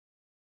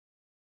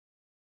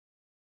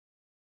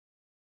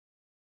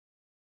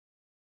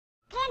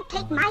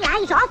take my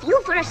eyes off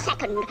you for a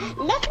second.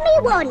 Let me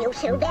warn you,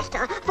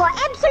 Sylvester, for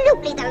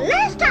absolutely the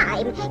last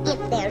time,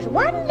 if there's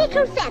one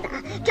little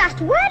feather, just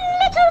one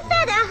little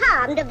feather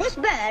harmed of this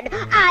bird,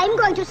 I'm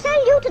going to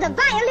sell you to the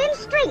violin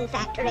string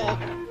factory.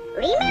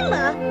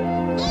 Remember...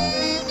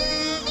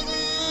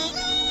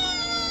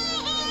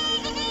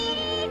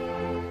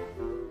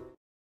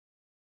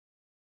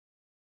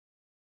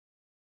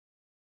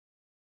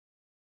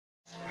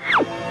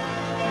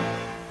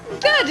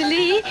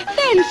 Dudley,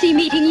 fancy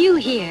meeting you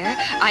here.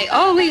 I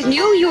always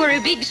knew you were a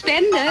big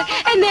spender,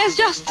 and there's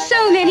just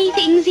so many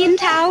things in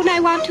town I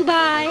want to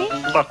buy.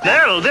 But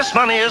Nell, this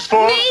money is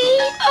for... Me?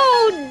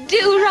 Oh,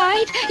 do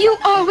right. You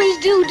always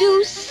do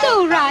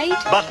so right.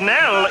 But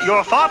Nell,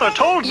 your father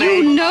told me...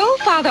 You know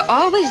Father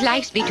always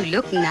likes me to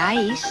look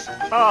nice.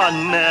 Ah,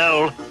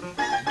 Nell.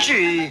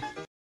 Gee.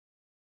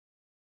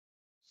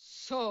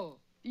 So,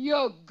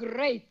 you're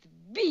great,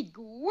 big,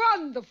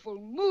 wonderful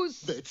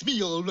moose. That's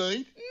me, all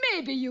right.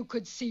 Maybe you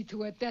could see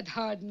to it that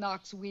Hard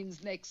Knocks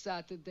wins next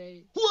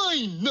Saturday.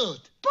 Why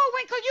not?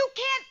 Bullwinkle, you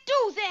can't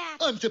do that.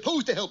 I'm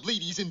supposed to help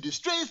ladies in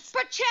distress.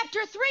 But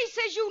Chapter 3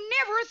 says you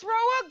never throw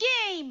a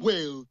game.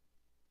 Well,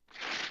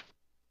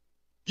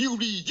 you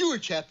read your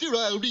chapter,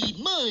 I'll read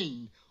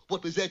mine.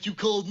 What was that you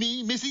called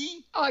me,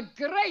 Missy? A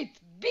great,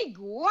 big,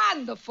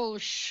 wonderful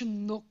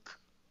schnook.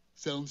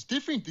 Sounds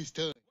different this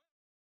time.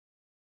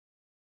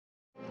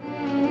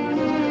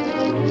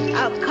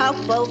 A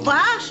cup of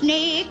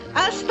arsenic,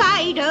 a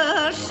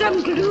spider,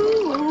 some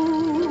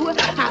glue,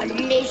 a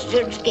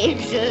lizard's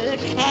gizzard,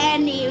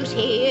 an eel's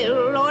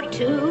heel or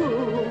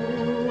two.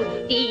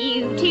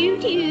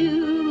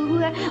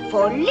 Do,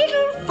 for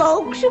little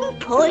folks some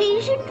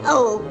poison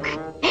oak.